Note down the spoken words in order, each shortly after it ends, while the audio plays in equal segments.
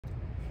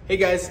Hey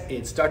guys,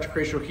 it's Dr.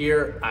 Cratio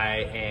here.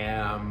 I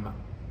am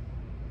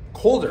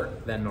colder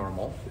than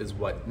normal, is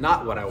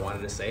not what I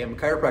wanted to say. I'm a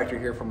chiropractor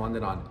here from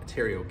London,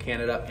 Ontario,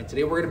 Canada, and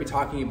today we're going to be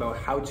talking about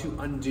how to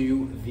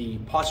undo the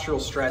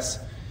postural stress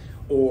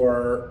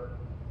or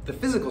the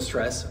physical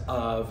stress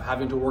of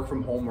having to work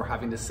from home or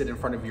having to sit in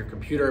front of your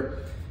computer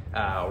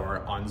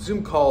or on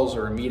Zoom calls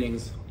or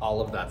meetings,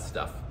 all of that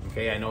stuff.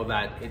 Okay, I know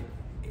that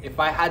if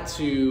I had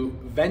to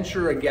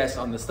venture a guess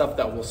on the stuff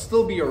that will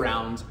still be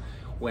around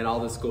when all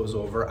this goes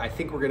over, I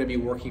think we're going to be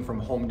working from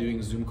home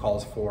doing Zoom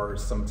calls for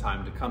some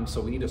time to come.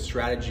 So we need a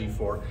strategy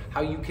for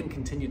how you can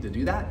continue to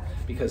do that,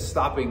 because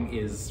stopping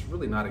is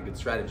really not a good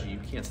strategy. You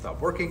can't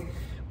stop working,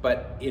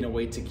 but in a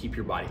way to keep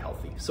your body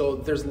healthy. So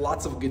there's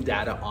lots of good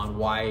data on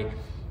why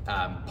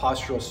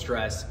postural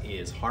stress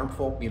is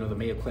harmful. You know, the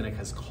Mayo Clinic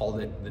has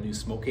called it the new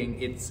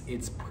smoking.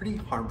 It's pretty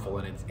harmful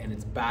and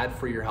it's bad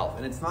for your health.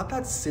 And it's not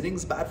that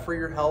sitting's bad for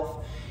your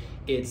health,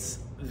 it's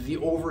the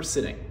over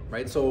sitting,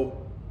 right?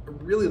 So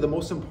really the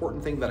most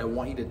important thing that I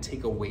want you to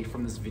take away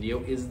from this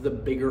video is the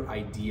bigger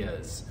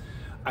ideas.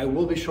 I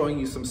will be showing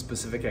you some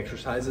specific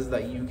exercises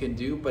that you can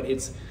do, but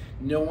it's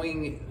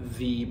knowing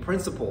the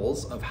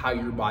principles of how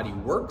your body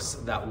works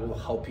that will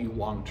help you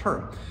long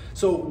term.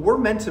 So we're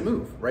meant to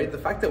move, right? The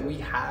fact that we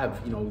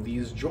have,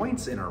 these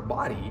joints in our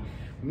body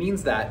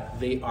means that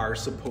they are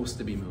supposed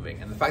to be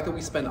moving. And the fact that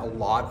we spend a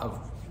lot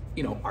of,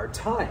 our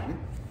time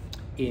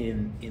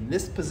in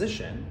this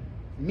position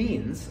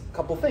means a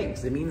couple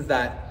things. It means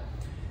that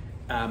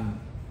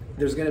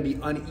there's going to be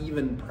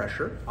uneven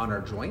pressure on our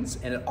joints,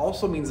 and it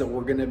also means that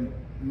we're going to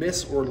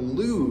miss or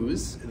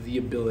lose the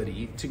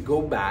ability to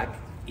go back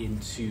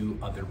into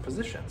other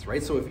positions,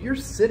 right? So if you're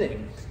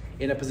sitting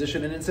in a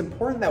position, and it's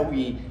important that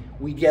we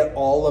get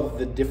all of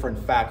the different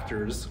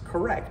factors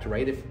correct,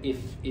 right?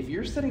 If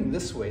you're sitting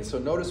this way, so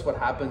notice what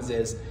happens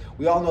is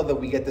we all know that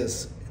we get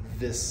this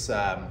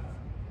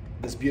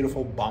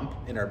beautiful bump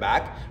in our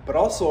back, but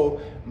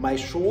also my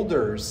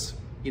shoulders,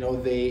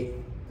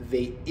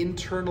 they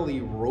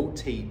internally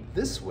rotate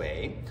this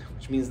way,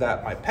 which means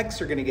that my pecs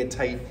are gonna get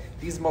tight.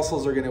 These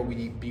muscles are gonna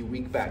be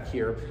weak back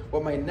here.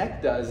 What my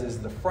neck does is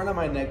the front of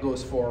my neck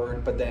goes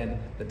forward, but then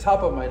the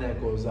top of my neck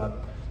goes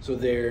up. So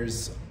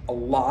there's a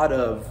lot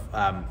of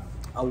I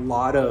don't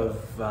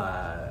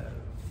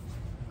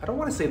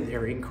wanna say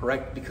they're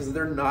incorrect, because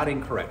they're not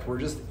incorrect. We're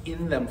just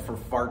in them for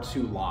far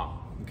too long,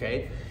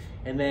 okay?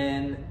 And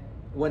then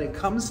when it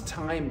comes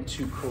time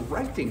to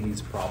correcting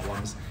these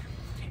problems,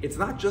 it's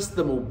not just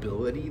the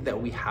mobility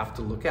that we have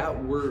to look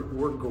at.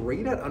 We're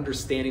great at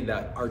understanding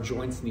that our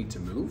joints need to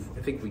move.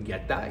 I think we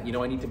get that.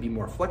 I need to be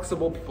more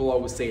flexible. People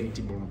always say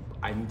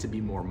I need to be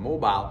more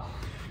mobile.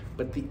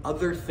 But the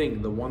other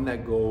thing, the one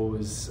that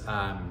goes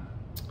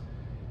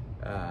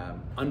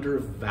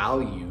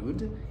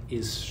undervalued,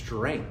 is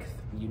strength.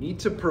 You need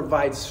to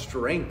provide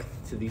strength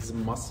to these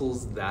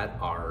muscles that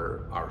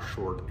are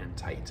short and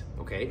tight,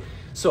 okay?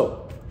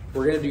 So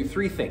we're gonna do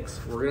three things.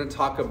 We're gonna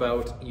talk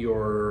about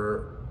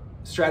your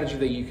strategy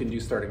that you can do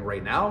starting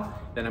right now.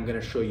 Then I'm gonna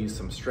show you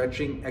some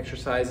stretching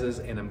exercises,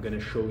 and I'm gonna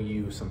show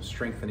you some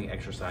strengthening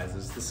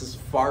exercises. This is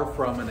far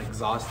from an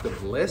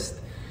exhaustive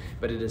list,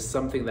 but it is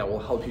something that will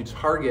help you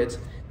target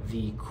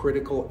the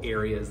critical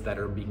areas that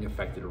are being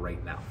affected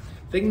right now.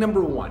 Thing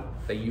number one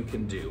that you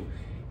can do,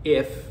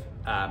 if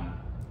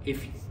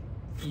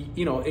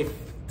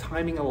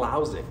timing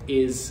allows it,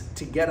 is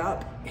to get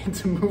up and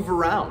to move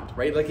around,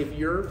 right? Like if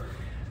you're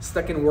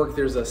stuck in work,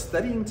 there's a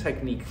studying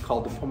technique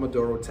called the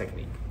Pomodoro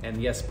technique. And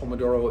yes,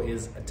 Pomodoro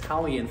is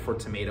Italian for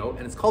tomato,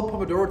 and it's called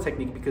Pomodoro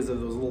technique because of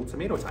those little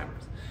tomato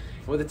timers.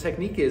 And what the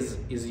technique is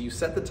you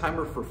set the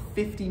timer for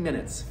 50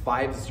 minutes,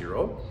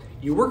 50.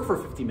 You work for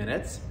 50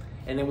 minutes,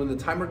 and then when the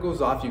timer goes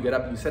off, you get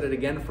up, you set it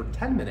again for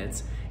 10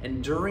 minutes,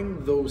 and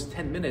during those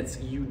 10 minutes,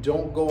 you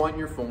don't go on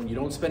your phone, you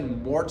don't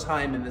spend more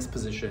time in this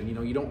position,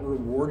 you don't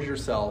reward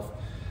yourself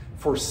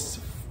for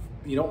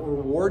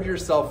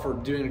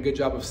doing a good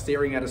job of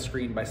staring at a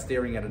screen by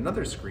staring at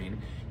another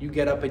screen. You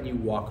get up and you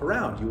walk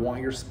around. You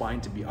want your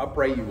spine to be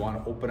upright. You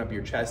want to open up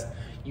your chest.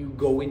 You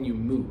go and you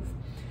move.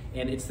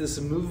 And it's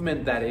this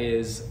movement that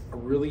is a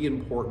really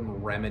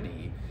important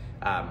remedy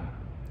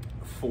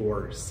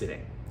for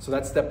sitting. So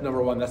that's step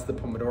number one. That's the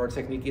Pomodoro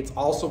technique. It's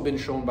also been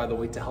shown, by the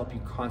way, to help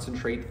you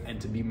concentrate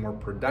and to be more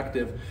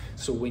productive.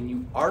 So when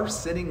you are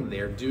sitting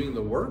there doing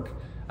the work,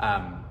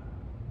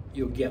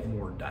 you'll get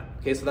more done.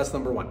 Okay, so that's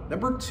number one.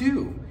 Number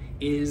two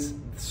is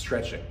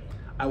stretching.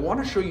 I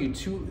want to show you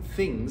two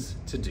things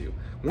to do.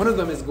 One of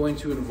them is going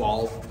to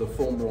involve the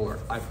foam roller.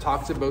 I've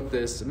talked about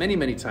this many,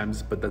 many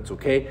times, but that's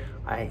okay.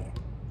 I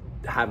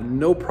have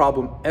no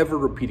problem ever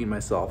repeating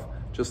myself.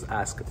 Just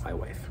ask my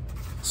wife.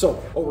 So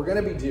what we're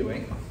going to be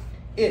doing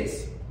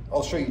is,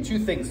 I'll show you two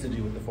things to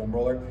do with the foam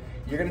roller.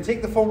 You're going to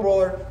take the foam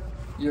roller,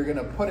 you're going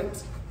to put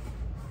it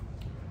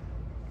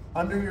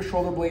under your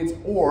shoulder blades,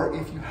 or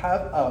if you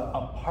have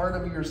a part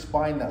of your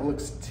spine that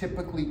looks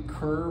typically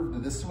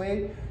curved this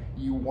way,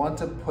 you want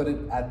to put it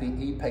at the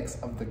apex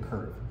of the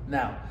curve.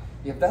 Now,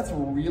 if that's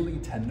really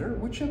tender,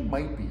 which it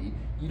might be,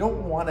 you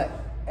don't want to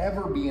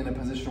ever be in a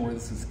position where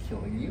this is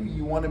killing you.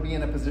 You want to be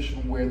in a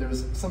position where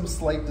there's some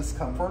slight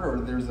discomfort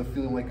or there's a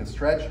feeling like a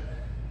stretch.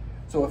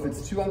 So if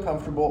it's too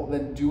uncomfortable,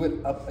 then do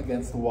it up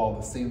against the wall.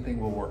 The same thing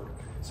will work.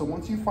 So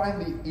once you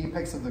find the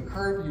apex of the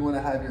curve, you want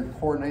to have your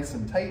core nice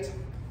and tight.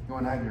 You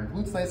want to have your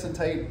glutes nice and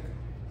tight.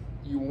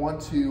 You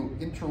want to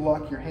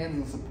interlock your hands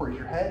and support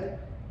your head.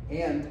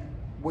 And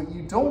what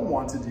you don't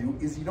want to do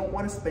is you don't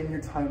want to spend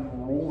your time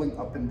rolling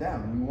up and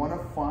down. You want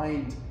to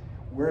find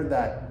where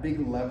that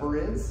big lever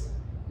is.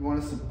 You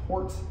want to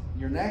support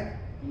your neck,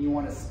 and you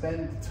want to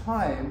spend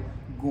time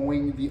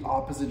going the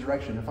opposite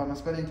direction. If I'm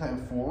spending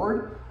time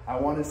forward, I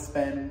want to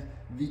spend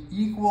the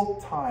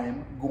equal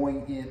time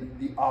going in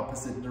the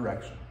opposite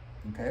direction,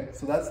 okay?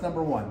 So that's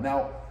number one.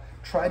 Now,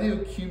 try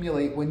to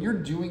accumulate, when you're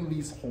doing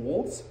these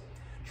holds,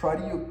 try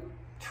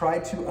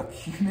to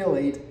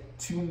accumulate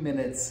 2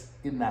 minutes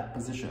in that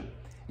position.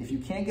 If you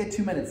can't get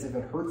 2 minutes, if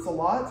it hurts a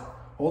lot,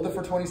 hold it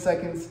for 20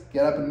 seconds,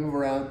 get up and move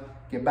around,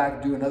 get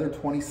back, do another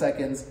 20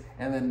 seconds,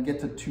 and then get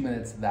to 2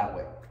 minutes that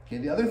way. Okay,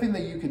 the other thing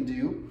that you can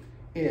do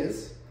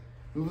is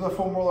move the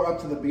foam roller up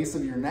to the base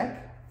of your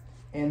neck,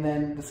 and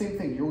then the same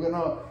thing, you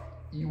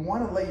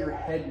want to let your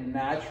head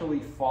naturally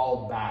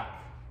fall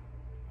back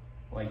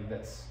like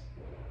this.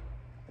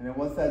 And then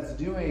what that's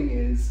doing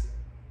is,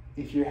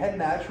 if your head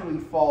naturally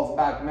falls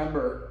back,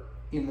 remember,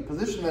 in the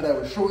position that I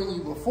was showing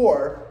you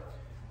before,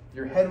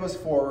 your head was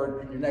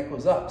forward and your neck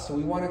was up. So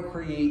we want to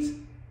create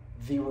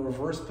the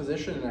reverse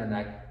position in our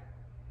neck,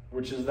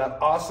 which is that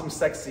awesome,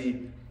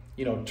 sexy,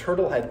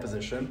 turtle head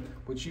position,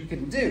 which you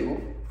can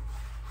do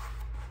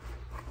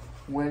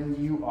when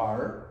you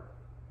are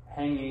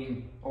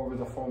hanging over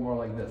the foam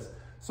roller like this.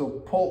 So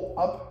pull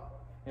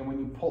up, and when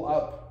you pull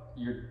up,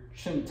 your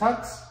chin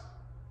tucks,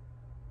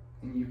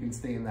 and you can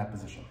stay in that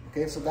position.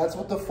 Okay, so that's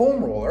with the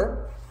foam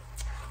roller.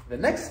 The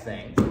next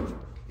thing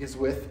is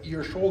with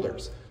your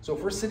shoulders. So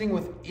if we're sitting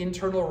with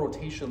internal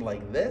rotation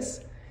like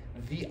this,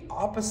 the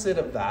opposite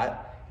of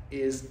that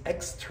is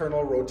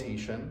external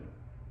rotation,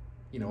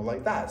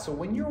 like that. So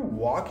when you're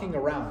walking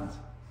around,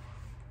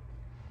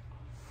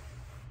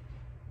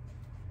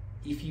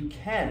 if you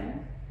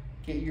can,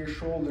 get your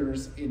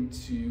shoulders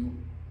into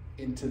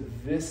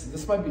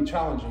this might be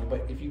challenging,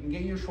 but if you can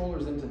get your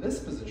shoulders into this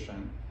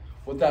position,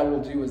 what that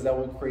will do is that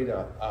will create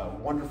a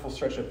wonderful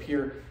stretch up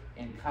here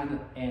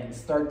and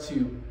start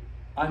to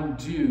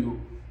undo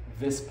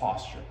this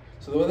posture.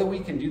 So the way that we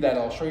can do that,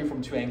 I'll show you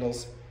from 2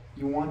 angles.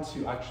 I'll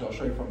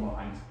show you from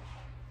behind.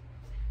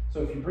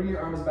 So if you bring your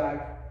arms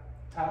back,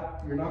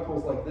 tap your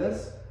knuckles like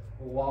this,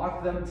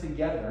 lock them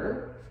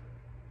together,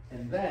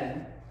 and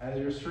then as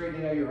you're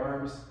straightening out your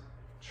arms,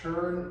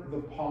 turn the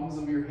palms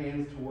of your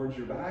hands towards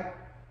your back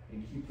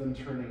and keep them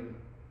turning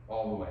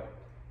all the way.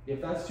 If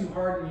that's too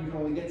hard and you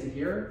can only get to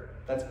here,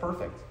 that's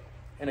perfect.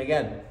 And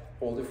again,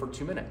 hold it for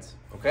 2 minutes,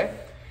 okay?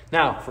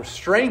 Now, for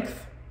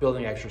strength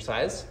building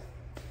exercise,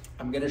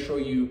 I'm gonna show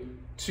you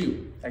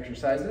 2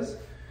 exercises.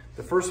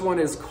 The first one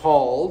is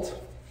called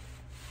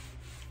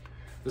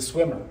the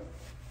swimmer.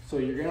 So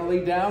you're gonna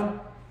lay down.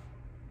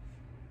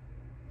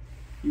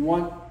 You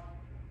want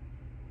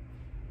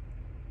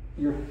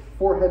your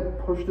forehead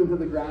pushed into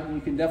the ground.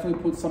 You can definitely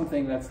put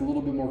something that's a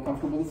little bit more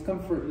comfortable.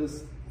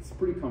 This is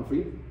pretty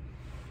comfy.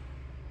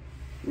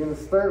 You're gonna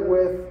start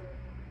with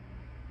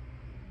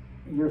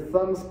your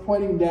thumbs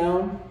pointing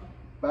down,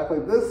 back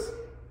like this.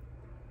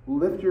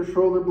 Lift your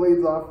shoulder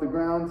blades off the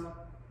ground.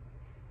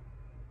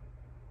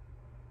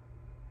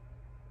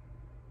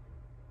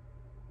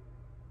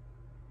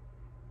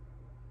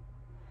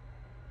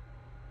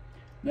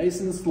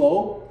 Nice and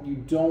slow. You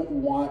don't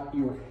want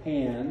your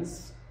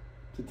hands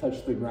to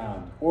touch the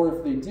ground. Or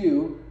if they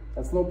do,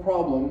 that's no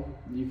problem.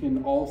 You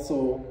can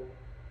also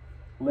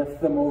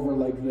lift them over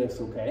like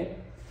this, okay?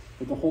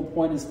 But the whole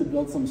point is to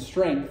build some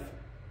strength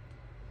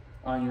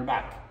on your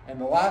back. And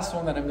the last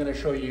one that I'm gonna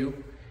show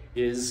you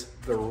is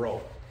the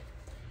row.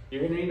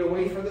 You're gonna need a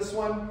weight for this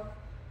one.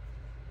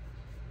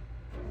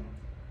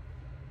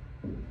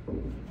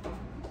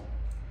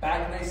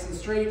 Back nice and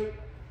straight.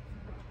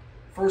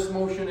 First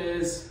motion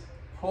is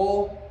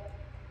pull,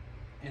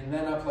 and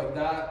then up like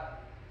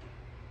that.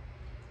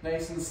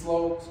 Nice and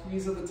slow,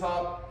 squeeze at the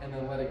top, and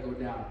then let it go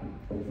down.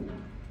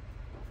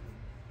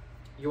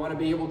 You wanna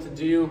be able to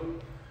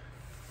do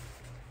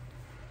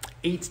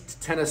 8 to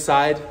 10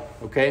 aside,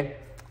 okay?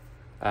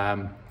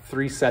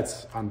 3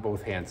 sets on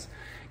both hands.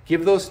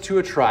 Give those 2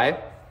 a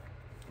try.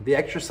 The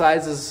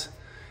exercises,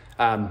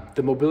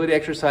 the mobility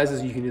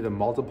exercises, you can do them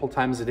multiple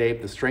times a day.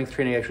 The strength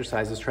training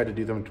exercises, try to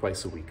do them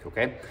twice a week,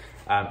 okay?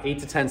 8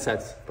 to 10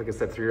 sets, like I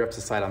said, 3 reps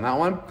aside on that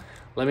one.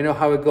 Let me know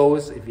how it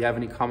goes. If you have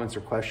any comments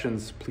or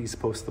questions, please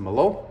post them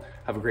below.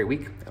 Have a great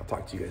week. I'll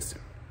talk to you guys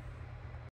soon.